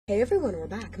Hey everyone, we're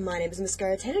back. My name is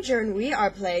MissScarletTanager, and we are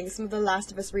playing some of The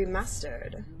Last of Us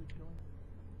Remastered.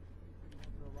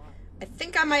 I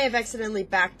think I might have accidentally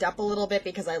backed up a little bit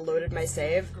because I loaded my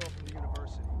save.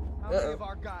 Uh-oh.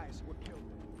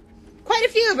 Quite a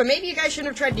few, but maybe you guys shouldn't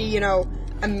have tried to, you know,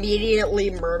 immediately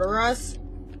murder us.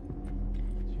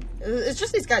 It's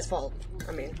just these guys' fault.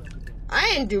 I mean, I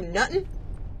didn't do nothing.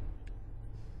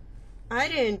 I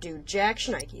didn't do jack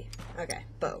shnikey. Okay,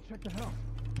 bow. Check the house.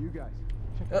 You guys.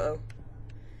 Uh-oh.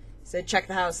 Said check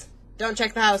the house. Don't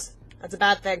check the house. That's a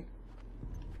bad thing.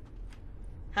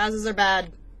 Houses are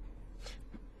bad.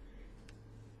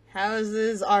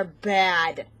 Houses are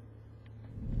bad.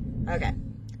 Okay.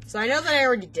 So I know that I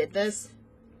already did this.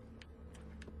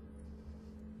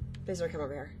 Please don't come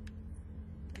over here.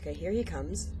 Okay, here he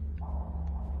comes.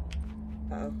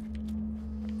 Uh-oh.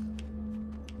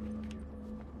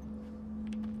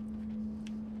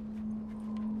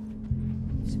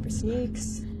 Super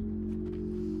sneaks.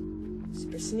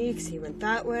 Super sneaks. He went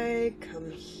that way.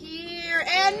 Come here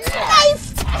and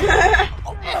knife!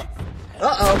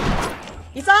 Uh-oh.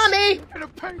 He saw me!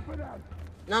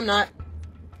 No, I'm not.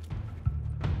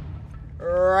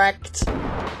 Wrecked.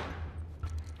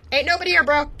 Ain't nobody here,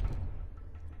 bro.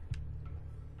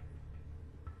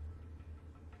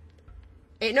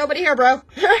 Ain't nobody here, bro.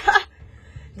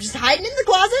 I'm just hiding in the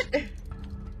closet.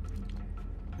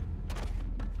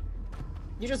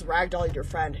 You just ragdolled your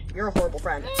friend. You're a horrible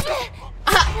friend.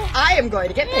 I am going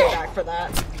to get payback for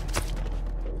that.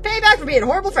 Payback for being a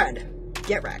horrible friend.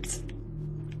 Get wrecked.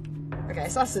 Okay, I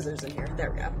saw scissors in here. There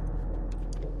we go.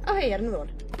 Oh, hey, yet another one.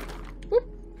 Whoop.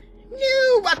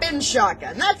 New weapon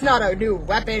shotgun. That's not a new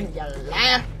weapon, you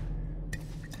liar.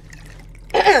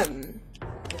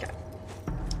 Okay.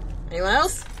 Anyone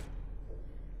else?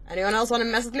 Anyone else want to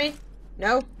mess with me?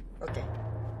 No? Okay.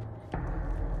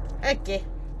 Okay.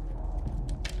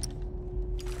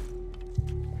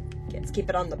 Let's keep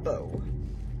it on the bow.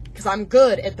 Because I'm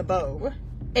good at the bow.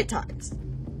 At times.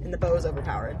 And the bow is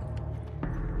overpowered.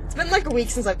 It's been like a week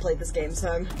since I played this game,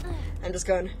 so I'm just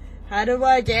going, how do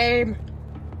I game?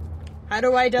 How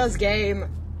do I does game?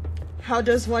 How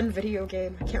does one video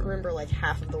game? I can't remember like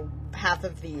half of the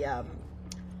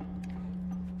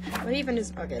what even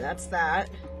is, okay, that's that.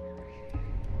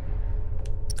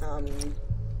 Oh,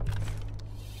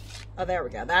 there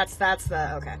we go. That's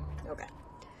the, okay.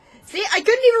 See, I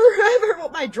couldn't even remember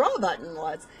what my draw button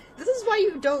was. This is why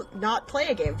you don't not play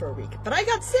a game for a week. But I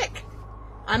got sick.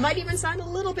 I might even sound a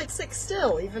little bit sick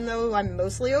still, even though I'm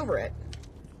mostly over it.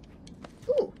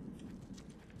 Ooh.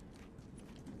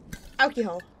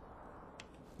 Alcohol.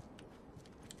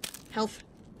 Health.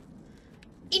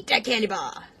 Eat that candy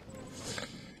bar.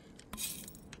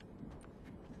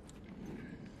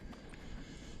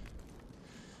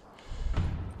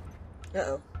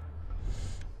 Uh-oh.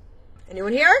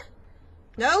 Anyone here?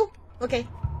 No? Okay.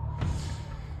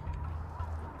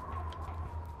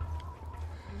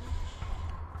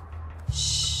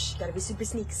 Shh. Gotta be super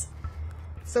sneaks.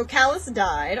 So Callus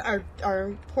died.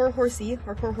 Our poor horsey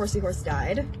horse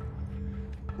died.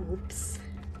 Oops.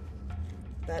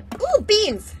 But ooh,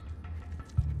 beans!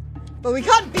 But we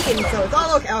got beans, so it's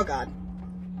all okay. Oh god.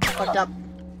 I fucked up.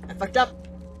 I fucked up.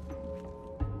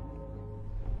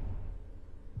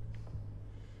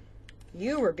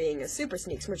 You were being a super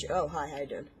sneak, weren't you? Oh, hi, how you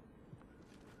doing?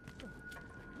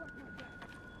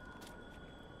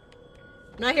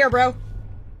 Not here, bro.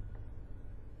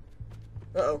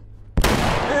 Uh-oh.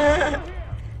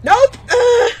 Nope!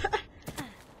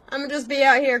 I'm gonna just be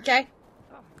out here, okay?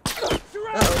 Uh-oh.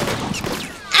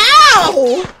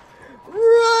 Ow!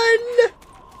 Run!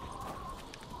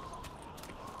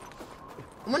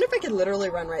 I wonder if I could literally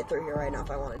run right through here right now if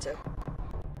I wanted to.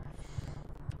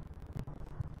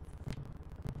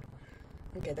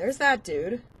 Okay, there's that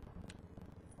dude.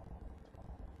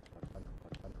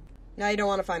 Now you don't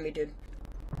want to find me, dude.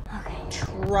 Okay.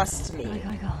 Trust me.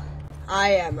 Go.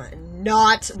 I am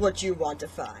not what you want to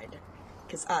find.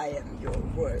 Because I am your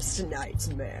worst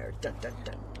nightmare. Dun, dun,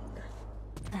 dun.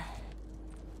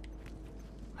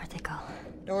 Where'd they go?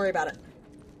 Don't worry about it.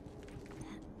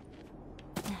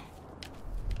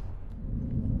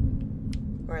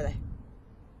 Where are they?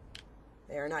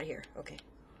 They are not here. Okay.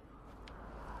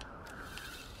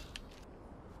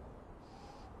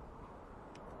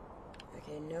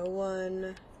 Okay, no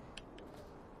one.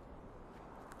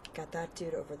 Got that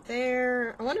dude over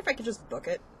there. I wonder if I could just book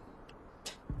it.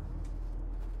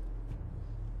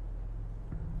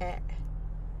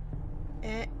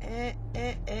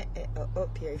 Oh,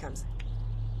 here he comes.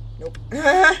 Nope.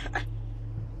 I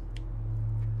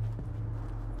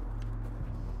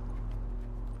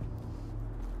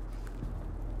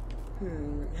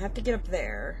have to get up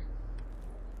there.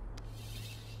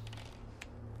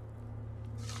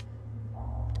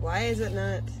 Why is it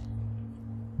not?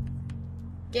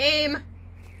 Game!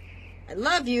 I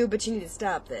love you, but you need to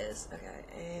stop this. Okay,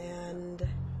 and...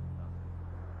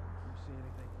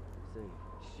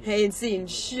 Ain't seen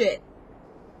shit.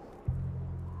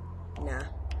 Nah.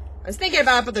 I was thinking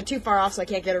about it, but they're too far off, so I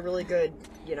can't get a really good,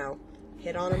 you know,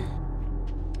 hit on them.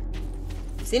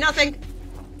 See nothing.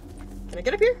 Can I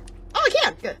get up here? Oh, I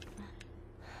can! Good.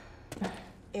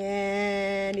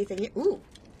 Anything here? Ooh.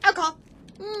 Alcohol!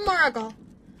 More alcohol.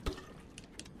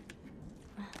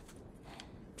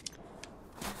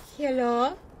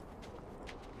 Hello?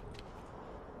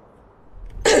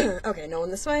 Okay, no one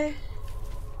this way.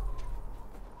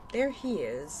 There he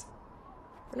is.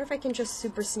 Wonder if I can just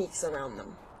super sneaks around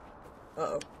them.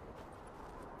 Uh-oh.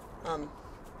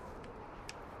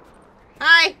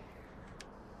 Hi!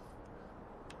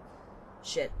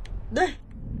 Shit.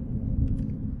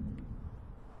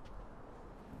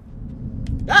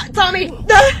 Ah, Tommy! Run!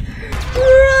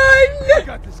 I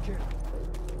got this kid.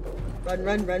 Run,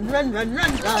 run, run, run, run,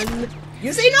 run, run!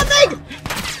 You see nothing!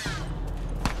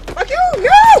 Fuck you!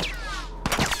 No!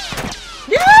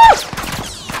 No!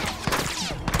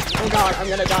 Oh god, I'm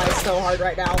gonna die so hard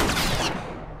right now.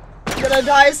 I'm gonna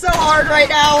die so hard right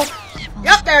now.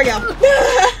 Yep, there we go.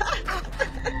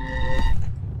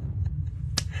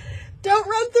 Don't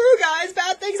run through, guys.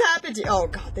 Bad things happen to you. Oh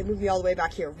god, they moved me all the way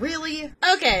back here. Really?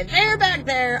 Okay, they're back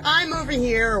there. I'm over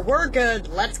here. We're good.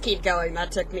 Let's keep going.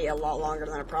 That took me a lot longer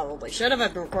than I probably should have.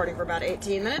 I've been recording for about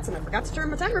 18 minutes, and I forgot to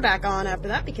turn my timer back on after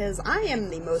that because I am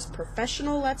the most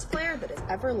professional Let's Player that has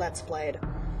ever Let's Played.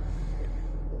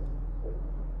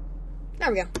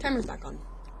 There we go. Timer's back on.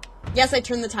 Yes, I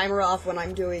turn the timer off when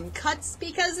I'm doing cuts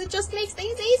because it just makes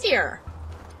things easier.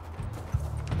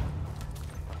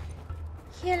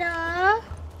 Hello?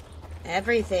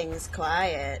 Everything's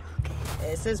quiet.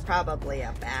 This is probably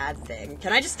a bad thing.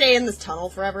 Can I just stay in this tunnel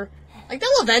forever? Like,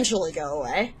 they'll eventually go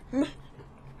away.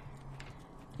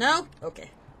 No?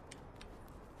 Okay.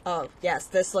 Oh, yes,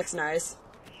 this looks nice.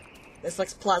 This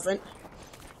looks pleasant.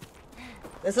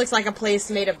 This looks like a place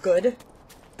made of good.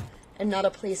 And not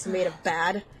a place made of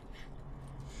bad.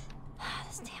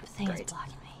 This damn thing is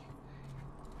blocking me.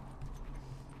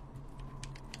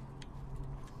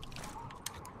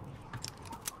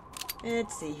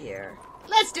 Let's see here.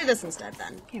 Let's do this instead,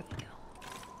 then. Here we go.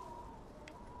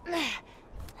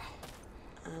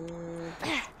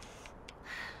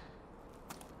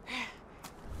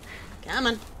 Come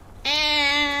on.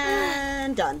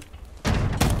 And done.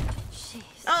 Jeez.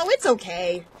 Oh, it's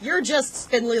okay. You're just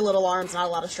spindly little arms, not a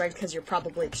lot of strength, because you're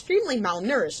probably extremely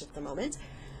malnourished at the moment.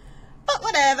 But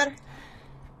whatever.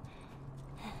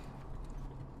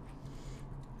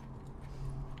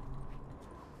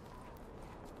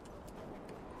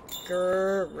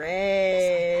 Great.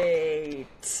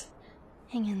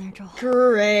 Hang in there, Joel.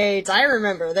 Great. I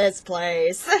remember this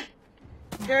place.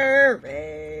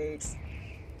 Great.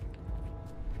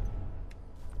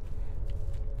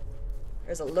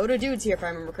 There's a load of dudes here, if I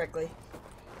remember correctly.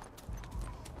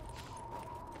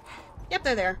 Yep,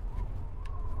 they're there.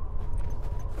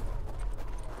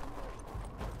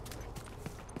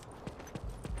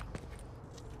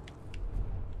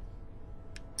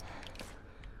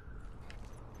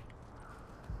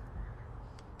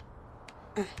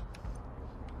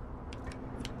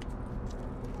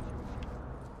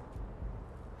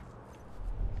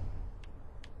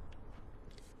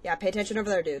 Yeah, pay attention over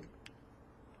there, dude.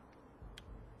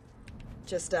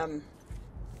 Just,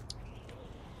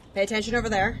 pay attention over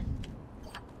there.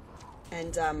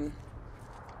 And,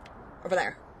 over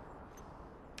there.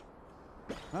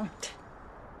 Huh?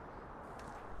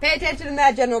 Pay attention in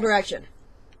that general direction.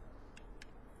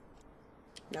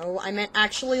 No, I meant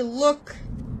actually look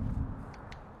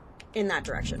in that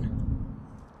direction.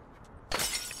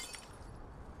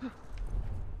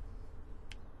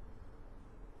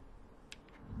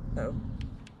 Oh.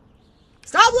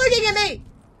 Stop looking at me!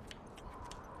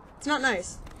 It's not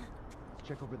nice.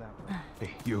 Check over that way.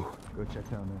 Hey, you. Go check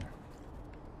down there.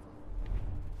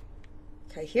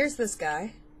 Okay, here's this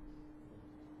guy.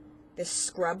 This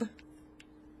scrub.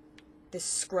 This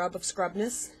scrub of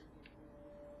scrubness.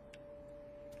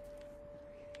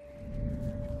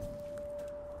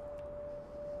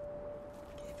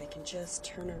 Okay, if I can just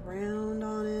turn around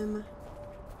on him.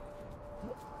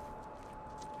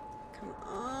 Come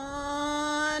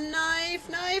on, knife,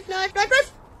 knife, knife, knife,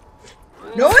 knife!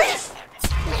 Knife!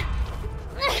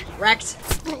 Wrecked.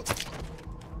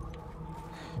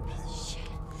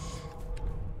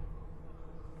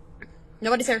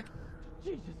 Nobody's here.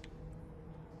 Jesus.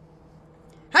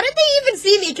 How did they even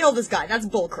see me kill this guy? That's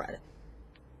bullcrud.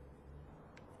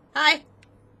 Hi.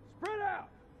 Spread out.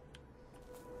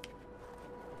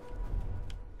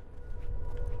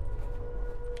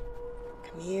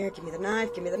 Come here, give me the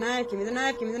knife, give me the knife, give me the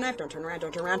knife, give me the knife. Don't turn around,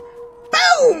 don't turn around.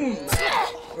 Boom!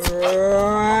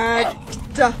 Right.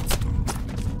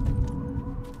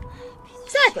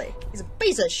 Exactly. He's a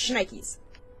piece of shnikes.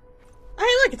 Oh,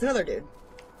 hey, look, it's another dude.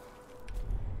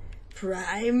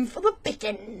 Prime for the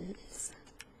pickings.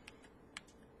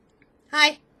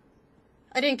 Hi.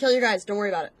 I didn't kill you guys. Don't worry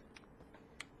about it.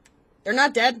 They're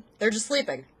not dead. They're just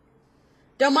sleeping.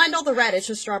 Don't mind all the red. It's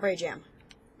just strawberry jam.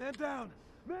 Man down!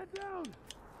 Man down!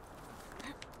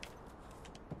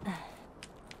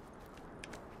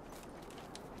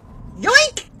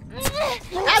 Yoink!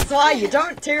 That's why you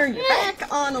don't turn your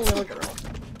back on a little girl.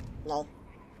 Lol.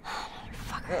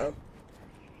 Uh-oh.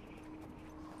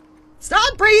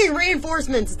 Stop bringing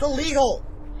reinforcements! It's illegal!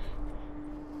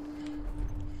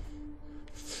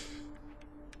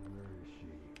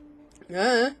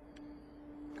 Where is she?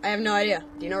 I have no idea.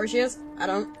 Do you know where she is? I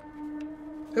don't.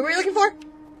 Who are you looking for?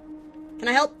 Can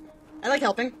I help? I like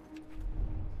helping.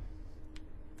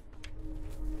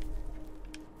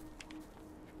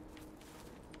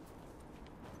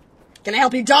 Can I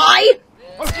help you die?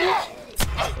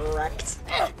 Correct.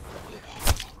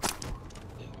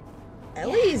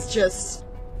 Ellie's just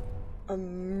a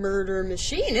murder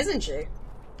machine, isn't she?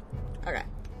 Okay.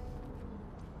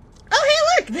 Oh, hey,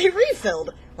 look! They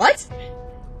refilled. What?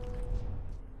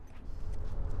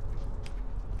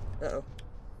 Uh-oh.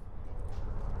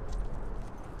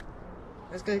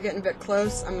 This guy's getting a bit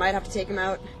close. I might have to take him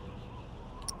out.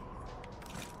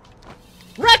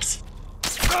 Rex!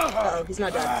 Uh-oh, he's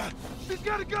not dead. She's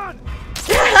got a gun!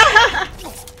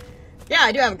 Yeah,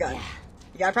 I do have a gun.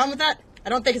 You got a problem with that? I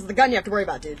don't think it's the gun you have to worry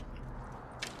about, dude.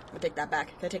 I'm gonna take that back.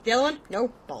 Can I take the other one?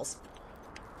 No? Balls.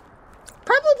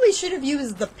 Probably should have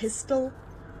used the pistol.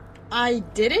 I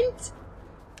didn't,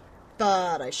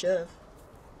 but I should have.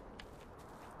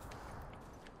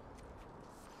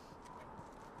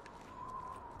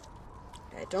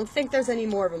 I don't think there's any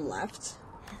more of them left.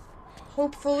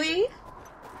 Hopefully.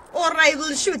 Or I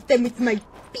will shoot them with my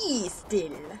pistol.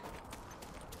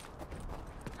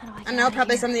 I know,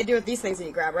 probably something to do with these things that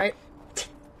you grab, right?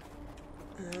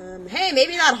 Hey,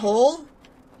 maybe that hole?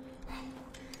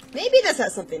 Maybe this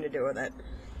has something to do with it.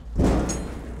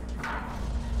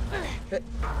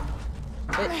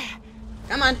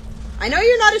 Come on. I know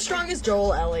you're not as strong as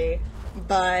Joel, Ellie,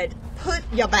 but put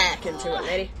your back into it,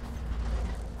 lady.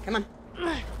 Come on.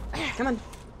 Come on.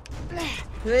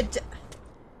 Good.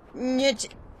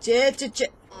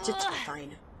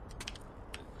 Fine.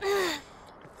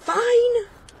 Fine.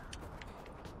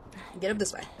 Get up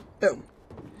this way. Boom.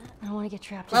 I don't want to get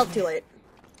trapped. Well, too late.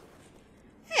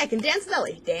 Hey, I can dance an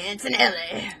Ellie. Dance an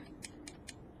Ellie.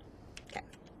 Okay.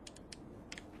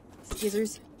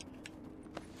 Scissors.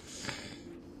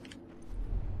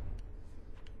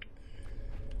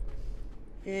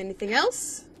 Anything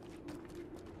else?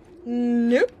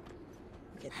 Nope.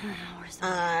 Okay.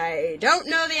 I don't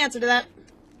know the answer to that.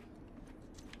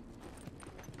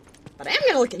 But I am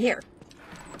gonna look in here.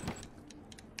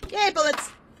 Yay,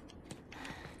 bullets!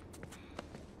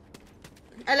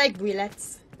 I like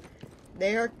bullets.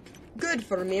 They are good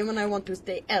for me when I want to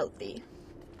stay healthy.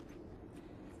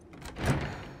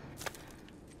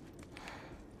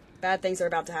 Bad things are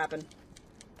about to happen.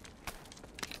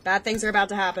 Bad things are about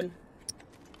to happen.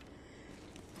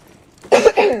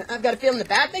 I've got a feeling that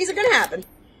bad things are gonna happen.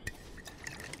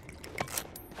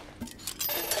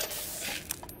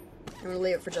 I'm gonna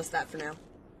leave it for just that for now.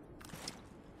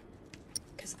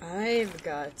 Because I've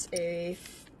got a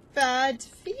bad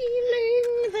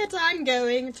feeling that I'm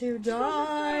going to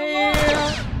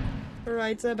die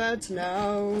right about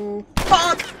now.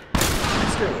 Bonk!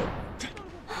 Screw you.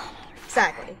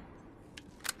 Exactly.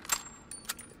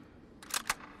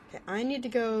 Okay, I need to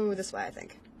go this way, I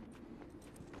think.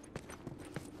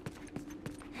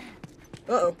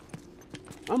 Uh-oh.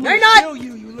 I'm No, gonna you're not! kill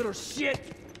you, you little shit!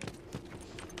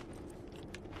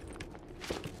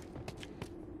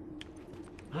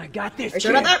 I got this. Are you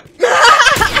sure about that?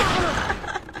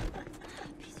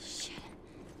 Piece of shit.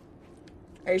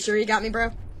 Are you sure you got me,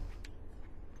 bro?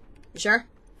 You sure?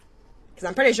 Because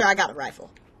I'm pretty sure I got a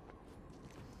rifle.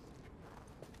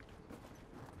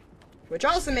 Which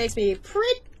also makes me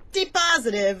pretty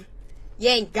positive you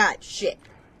ain't got shit.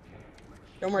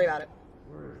 Don't worry about it.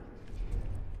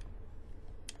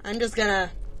 I'm just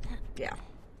gonna... yeah.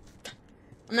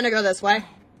 I'm gonna go this way.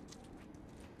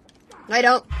 I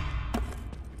don't.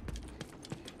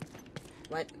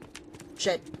 What?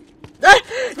 Shit. Help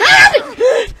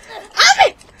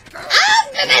me! I'm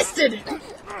invested!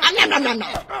 Nom nom nom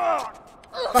nom.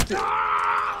 Fuck you.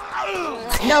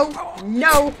 No,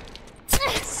 no.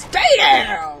 Stay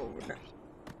down!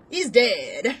 He's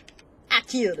dead. I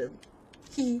killed him.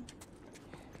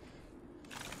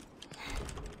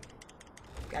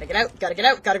 Gotta get out, gotta get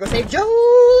out, gotta go save Joel!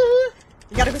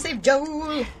 You gotta go save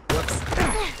Joel! Whoops.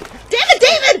 Damn it,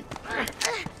 David!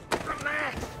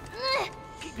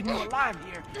 Keeping you alive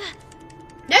here.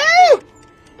 No!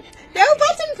 No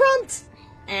button prompt!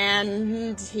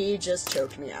 And he just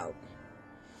choked me out.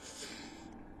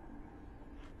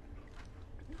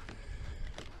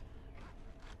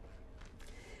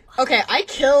 Okay, I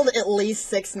killed at least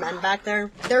 6 men back there.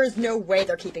 There is no way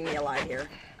they're keeping me alive here.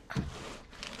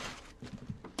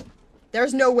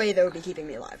 There's no way they would be keeping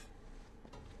me alive.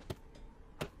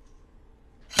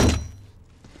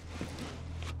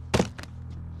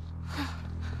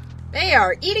 They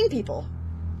are eating people.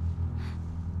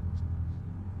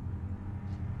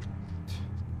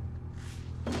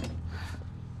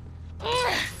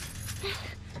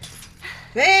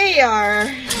 They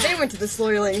went to the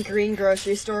Soylent Green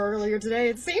grocery store earlier today,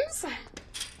 it seems.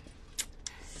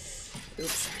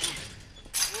 Oops.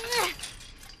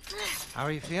 How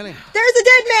are you feeling? There's a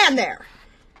dead man there!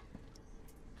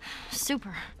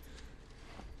 Super.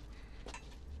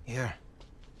 Here.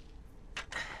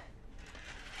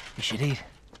 You should eat.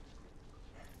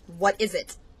 What is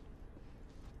it?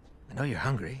 I know you're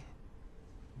hungry.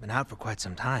 You've been out for quite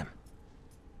some time.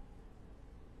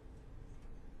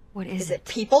 What Is it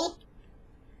people?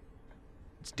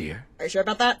 It's deer. Are you sure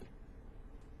about that?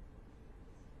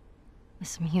 With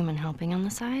some human helping on the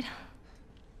side?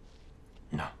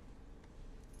 No.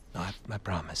 No, I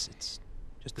promise. It's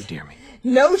just the deer meat.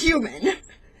 No human.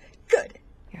 Good.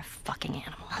 You're a fucking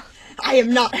animal. I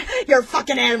am not your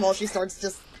fucking animal. She starts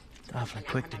just... Awfully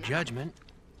quick to judgment.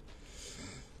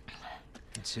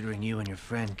 Considering you and your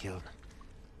friend killed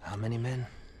how many men?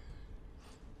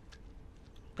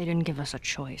 They didn't give us a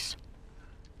choice.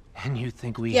 And you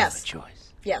think we Yes. have a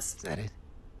choice? Yes. Is that it?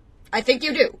 I think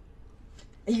you do.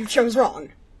 You chose wrong.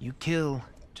 You kill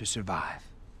to survive.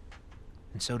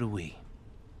 And so do we.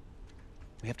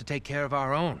 We have to take care of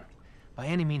our own, by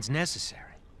any means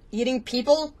necessary. Eating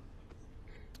people?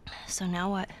 So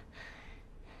now what?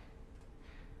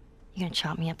 You gonna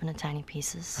chop me up into tiny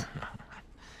pieces?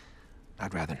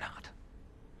 I'd rather not.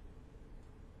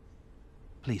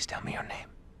 Please tell me your name.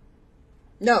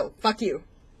 No, fuck you.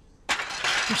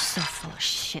 You're so full of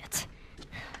shit.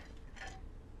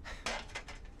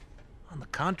 On the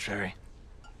contrary,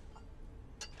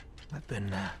 I've been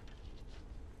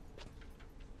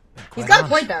quite He's got a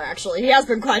honest. point there, actually. He has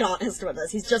been quite honest with us.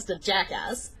 He's just a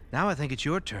jackass. Now I think it's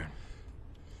your turn.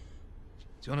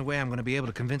 It's the only way I'm going to be able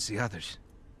to convince the others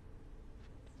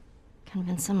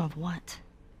Convince them of what?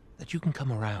 that you can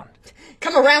come around.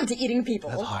 Come around to eating You have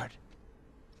people. heart.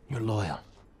 You're loyal.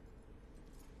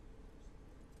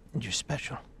 And you're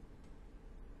special.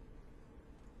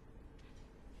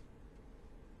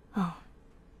 Oh.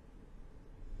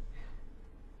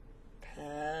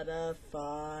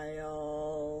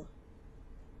 Pedophile.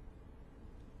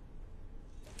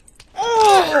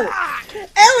 Oh!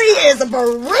 Ellie is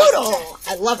brutal!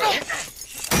 I love her.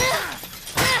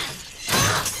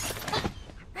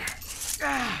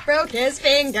 Broke his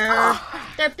finger.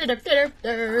 Derp, derp, derp, derp,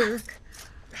 derp.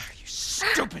 You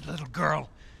stupid little girl.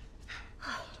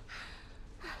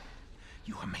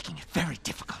 You are making it very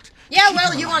difficult. Yeah,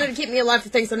 well, you wanted to keep me alive for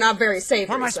things that are not very safe.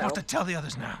 What am I so. supposed to tell the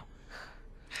others now?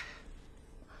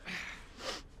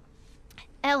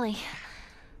 Ellie,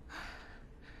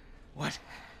 What?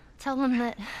 tell them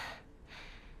that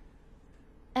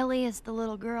Ellie is the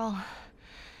little girl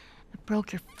that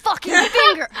broke your fucking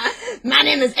finger. My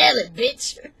name is Ellie,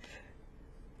 bitch.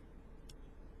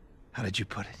 How did you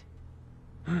put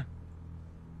it?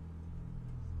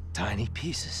 Tiny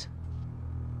pieces.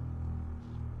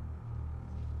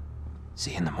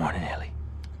 See you in the morning, Ellie.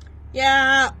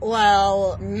 Yeah,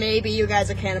 well, maybe you guys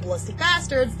are cannibalistic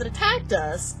bastards that attacked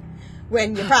us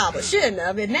when you probably shouldn't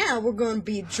have, and now we're gonna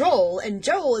be Joel, and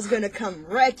Joel is gonna come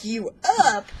wreck you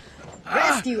up,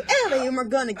 rescue Ellie, and we're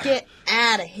gonna get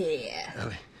out of here.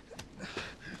 Ellie.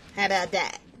 How about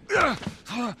that?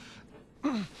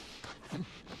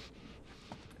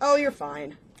 Oh, you're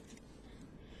fine.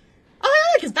 Oh,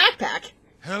 I like his backpack.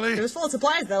 Ellie. It was full of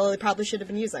supplies that Ellie probably should have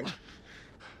been using.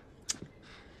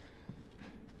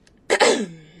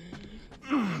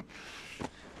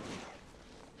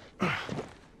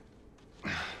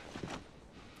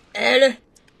 Ellie.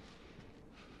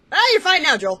 Ah, you're fine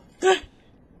now, Joel.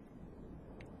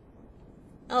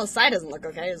 Oh, side doesn't look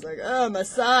okay. He's like, oh, my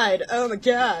side. Oh, my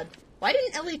God. Why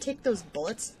didn't Ellie take those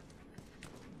bullets?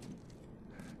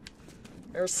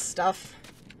 There's stuff.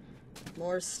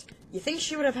 You think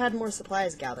she would have had more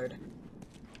supplies gathered?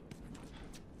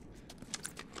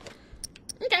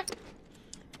 Okay.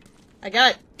 I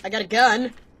got a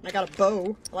gun. I got a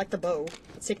bow. I like the bow.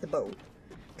 Let's take the bow.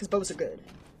 Because bows are good.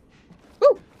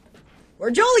 We're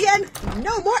Joel again!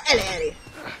 No more Ellie.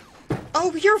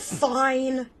 Oh, you're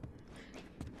fine.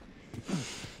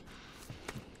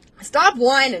 Stop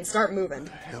whining and start moving. Who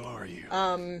the hell are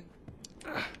you?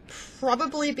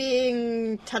 Probably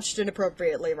being touched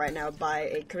inappropriately right now by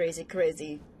a crazy,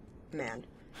 crazy man.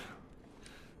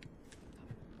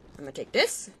 I'm gonna take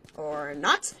this, or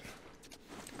not.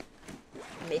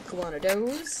 Make one of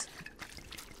those.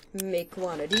 Make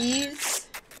one of these.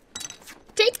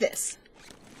 Take this!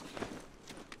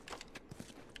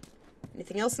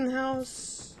 Anything else in the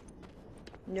house?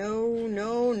 No,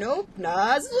 no, nope.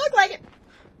 Doesn't look like it.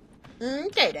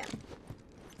 Okay, then.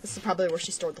 This is probably where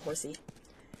she stored the horsey.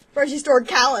 Where she stored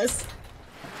Callus.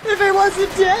 If he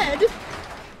wasn't dead.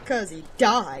 'Cause he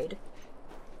died.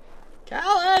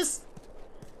 Callus!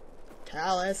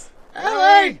 Callus.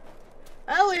 Ellie!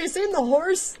 Ellie, you seen the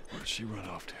horse? Where'd she run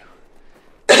off to?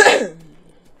 I'm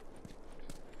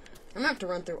gonna have to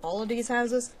run through all of these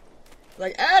houses.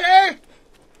 Like, Eddie!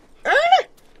 Eddie!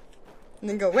 And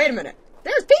then go, wait a minute.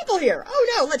 There's people here!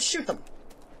 Oh no, let's shoot them.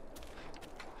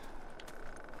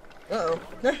 Uh-oh.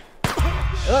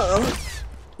 Uh-oh.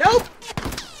 Nope!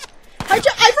 I've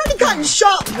already gotten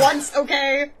shot once,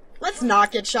 okay? Let's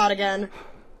not get shot again.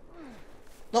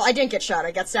 Well, I didn't get shot.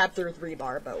 I got stabbed through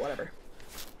 3-bar, but whatever.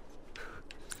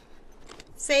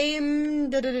 Same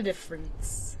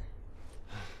difference.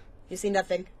 You see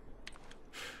nothing?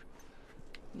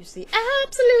 You see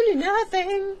absolutely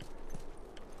nothing.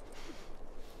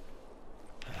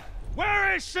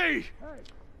 Where is she?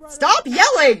 Stop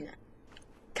yelling!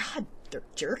 God,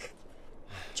 jerk.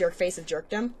 Jerk face of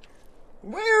jerkdom.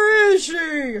 Where is she?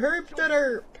 Herp to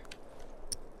derp.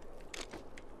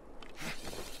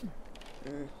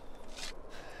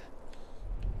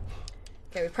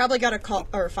 Okay, we probably gotta call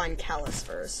or find Callus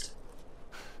first.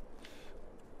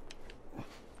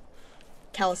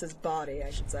 Callus's body, I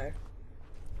should say.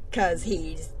 'Cause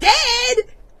he's dead!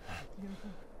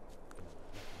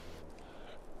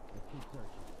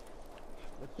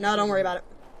 No, don't worry about it.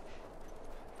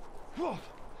 Go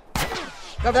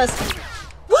for this.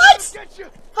 What?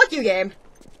 Fuck you, game.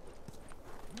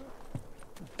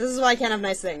 This is why I can't have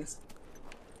nice things.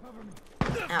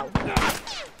 Ow.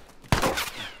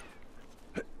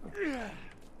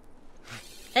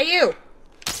 Hey, you!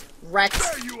 Rex.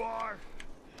 There you are.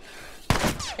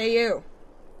 Hey, you.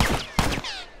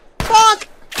 Bonk!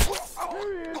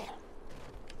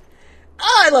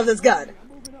 Oh, I love this gun.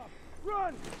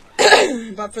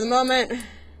 But for the moment,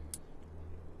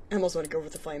 I almost want to go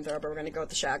with the flamethrower, but we're going to go with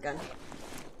the shotgun.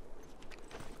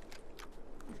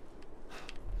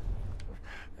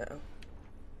 Uh-oh.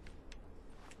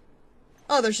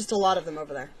 Oh, there's just a lot of them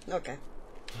over there. Okay.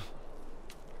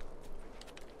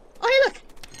 Oh, hey, look!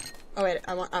 Oh, wait,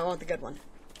 I want the good one.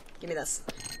 Give me this.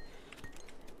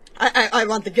 I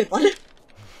want the good one.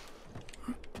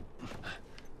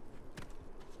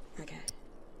 Okay.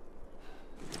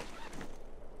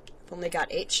 I've only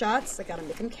got 8 shots. I gotta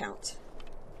make them count.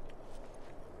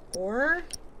 Or...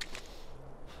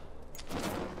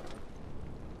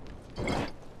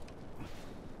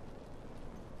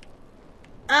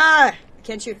 Ah! I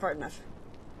can't shoot far enough.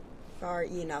 Far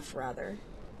enough, rather.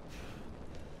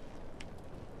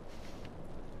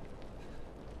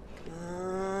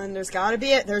 There's gotta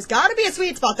be a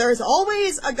sweet spot. There's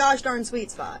always a gosh darn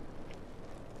sweet spot.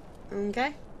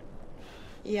 Okay?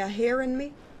 You hearing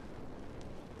me?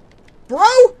 Bro!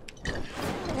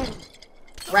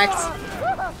 Rex.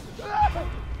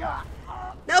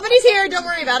 Nobody's here, don't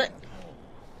worry about it.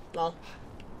 Lol.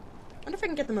 Wonder if I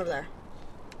can get them over there.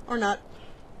 Or not.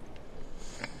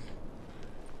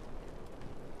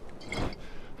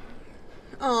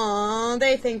 Aww,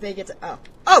 they think they get to- oh.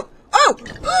 Oh! Oh!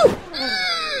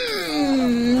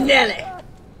 Ooh! Nelly!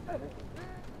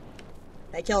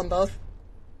 Did I kill them both?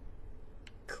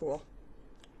 Cool.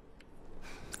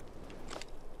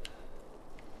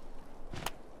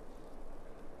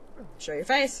 Show your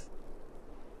face.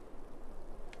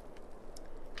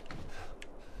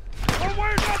 Don't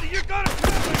worry about it, you're gonna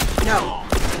kill me! No.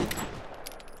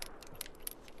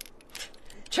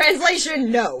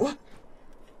 Translation, no.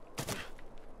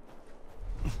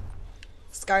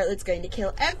 Scarlet's going to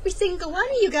kill every single one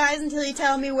of you guys until you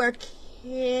tell me where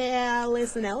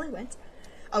Callus and Ellie went.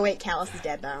 Oh wait, Callus is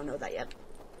dead, but I don't know that yet.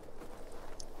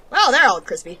 Well, they're all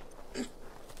crispy.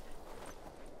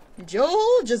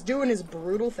 Joel just doing his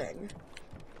brutal thing.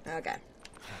 Okay.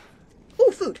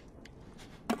 Ooh, food.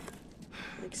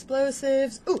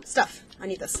 Explosives. Ooh, stuff. I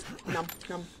need this. Num,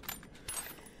 num.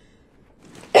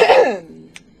 Might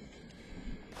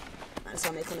as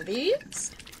well make one of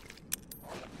these.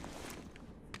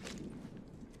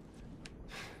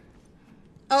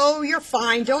 Oh, you're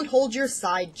fine. Don't hold your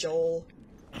side, Joel.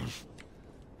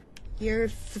 You're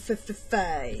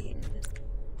fine.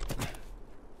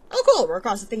 Oh, cool. We're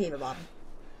across the thingy, Bob.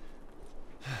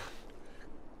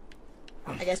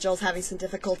 I guess Joel's having some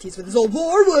difficulties with his old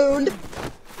war wound.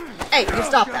 Hey, you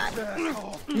stop that.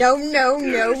 No, no,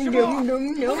 no, no, no,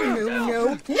 no, no,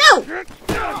 no. No!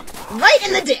 Right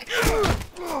in the dick!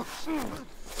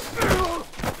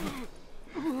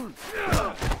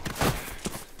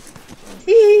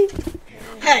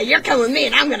 Hey, you're coming with me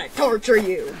and I'm gonna torture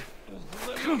you.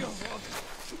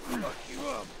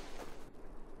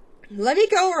 Let me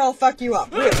go or I'll fuck you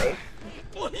up, really.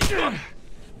 What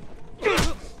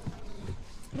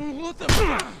the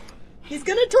fuck? He's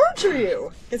gonna torture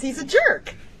you, because he's a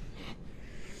jerk.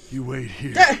 You wait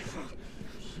here.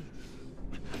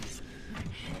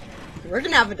 We're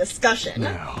gonna have a discussion.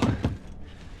 Now,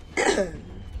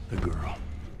 the girl.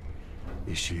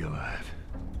 Is she alive?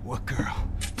 What girl?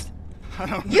 I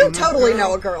don't You know, totally girl.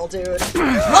 know a girl, dude.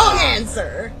 Wrong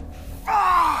answer.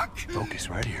 Fuck! Focus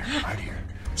right here, right here.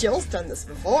 Jill's done this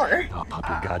before. I'll pop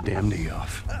your goddamn knee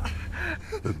off.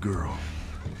 The girl.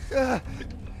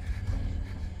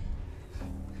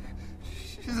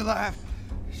 She's alive.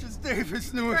 She's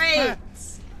David's newest Great. pet.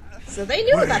 So they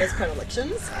knew about his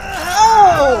predilections.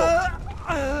 Oh!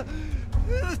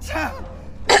 The town.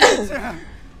 The town.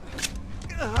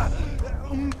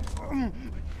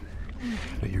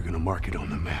 Now you're gonna mark it on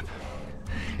the map.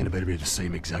 And it better be the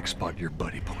same exact spot your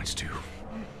buddy points to.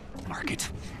 Mark it.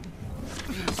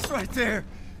 It's right there.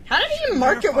 How did he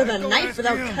mark it with a Go knife ask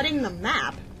without him. cutting the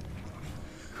map?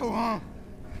 Go on.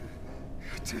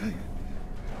 I tell you,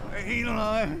 I ain't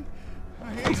lying.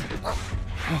 I ain't.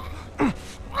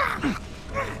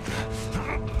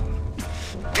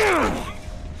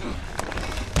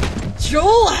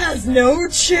 Joel has no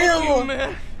chill.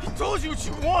 Man, I told you what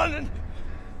you wanted.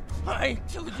 I ain't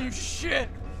telling you shit.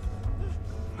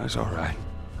 That's all right.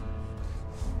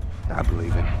 I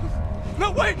believe it.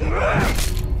 No, wait.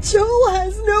 Joel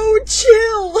has no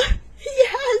chill. He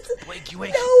has Wakey,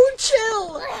 wakey. no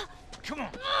chill. Come on.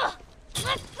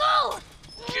 Let's go!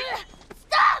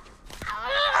 Stop!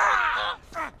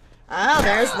 Oh,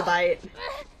 there's the bite.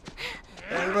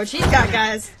 Look what she's got,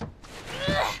 guys.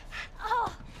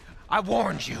 I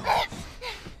warned you. I'm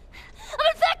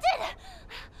infected!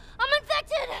 I'm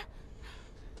infected!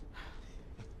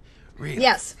 Really?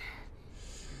 Yes,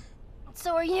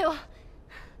 So are you.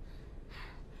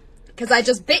 because I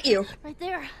just bit you. Right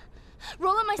there.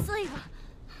 Roll up my sleeve.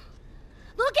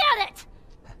 Look at it!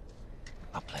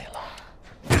 I'll play along.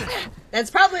 That's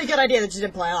probably a good idea that you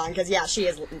didn't play along, because yeah, she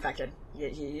is infected. You're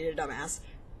a dumbass.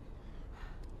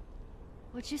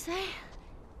 What'd you say?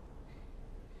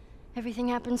 Everything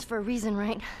happens for a reason,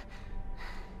 right?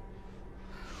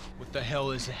 What the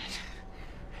hell is that?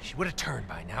 She would have turned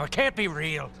by now. It can't be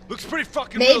real. Looks pretty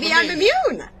fucking real Maybe to I'm me.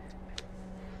 immune.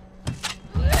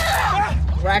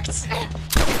 Wrecked.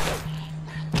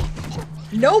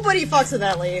 Nobody fucks with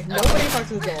Ellie. Nobody fucks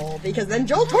with Joel, because then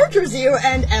Joel tortures you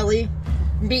and Ellie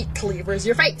meat cleavers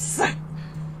your face.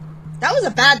 That was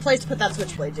a bad place to put that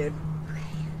switchblade, dude.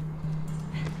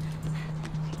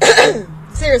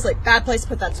 Seriously, bad place to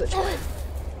put that switchblade.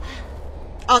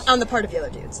 On the part of the other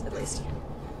dudes, at least.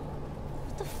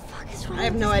 What the fuck is wrong? I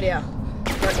have no idea.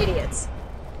 They're idiots.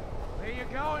 Where you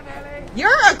going, Ellie? You're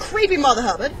a creepy mother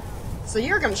hubbard, so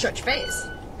you're gonna shut your face.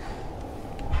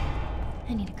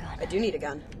 I need a gun. I do need a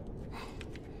gun.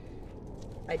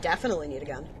 I definitely need a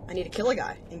gun. I need to kill a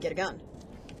guy and get a gun.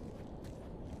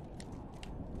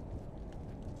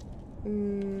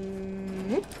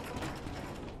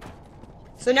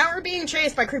 So now we're being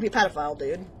chased by creepy pedophile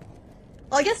dude.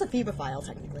 Well, I guess a phoebophile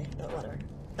technically, but whatever.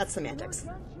 That's semantics.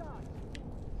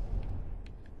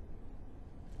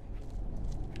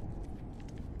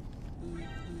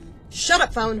 Shut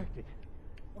up, phone.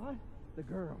 What? The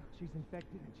girl. She's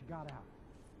infected and she got out.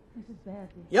 This is bad.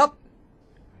 Yup.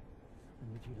 I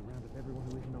need you to round up everyone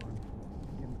who isn't armed.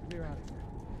 Get them clear out of here.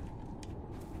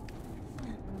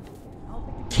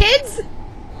 Kids?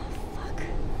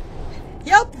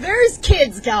 Yup, there's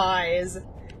kids, guys.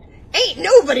 Ain't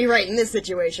nobody right in this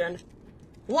situation.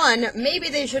 One, maybe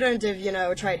they shouldn't have, you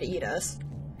know, tried to eat us.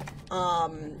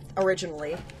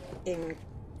 Originally. In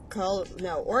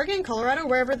Oregon, Colorado,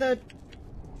 wherever the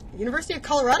University of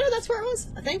Colorado, that's where it was,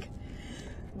 I think.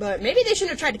 But maybe they shouldn't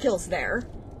have tried to kill us there.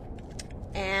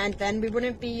 And then we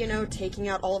wouldn't be, you know, taking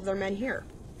out all of their men here.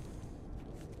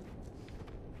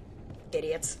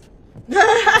 Idiots.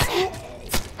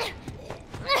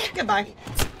 Goodbye.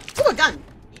 Ooh, a gun.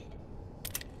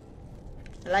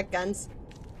 I like guns.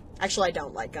 Actually, I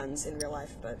don't like guns in real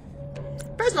life, but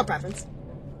personal preference.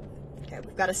 Okay,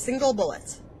 we've got a single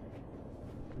bullet.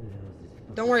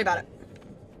 Don't worry about it.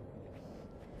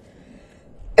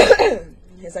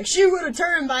 He's like, she would have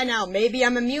turned by now. Maybe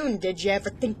I'm immune. Did you ever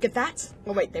think of that?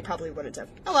 Oh wait, they probably wouldn't have.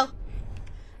 Oh well.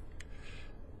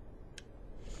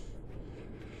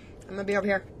 I'm gonna be over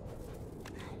here.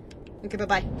 Okay,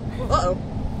 bye-bye. Uh-oh.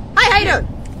 Hi, how you doing?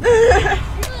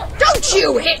 Don't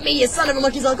you hit me, you son of a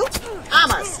monkey's uncle!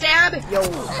 I'ma stab your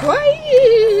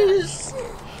face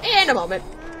in a moment.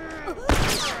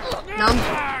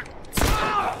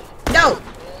 No!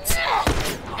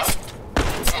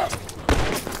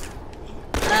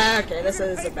 Okay, this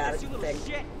is a bad thing.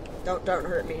 Don't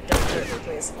hurt me. Don't hurt me,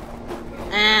 please.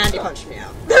 And he punched me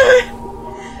out.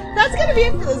 That's gonna be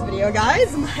it for this video,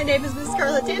 guys. My name is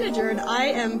MissScarletTanager, and I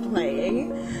am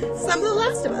playing some of The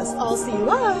Last of Us. I'll see you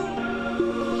all.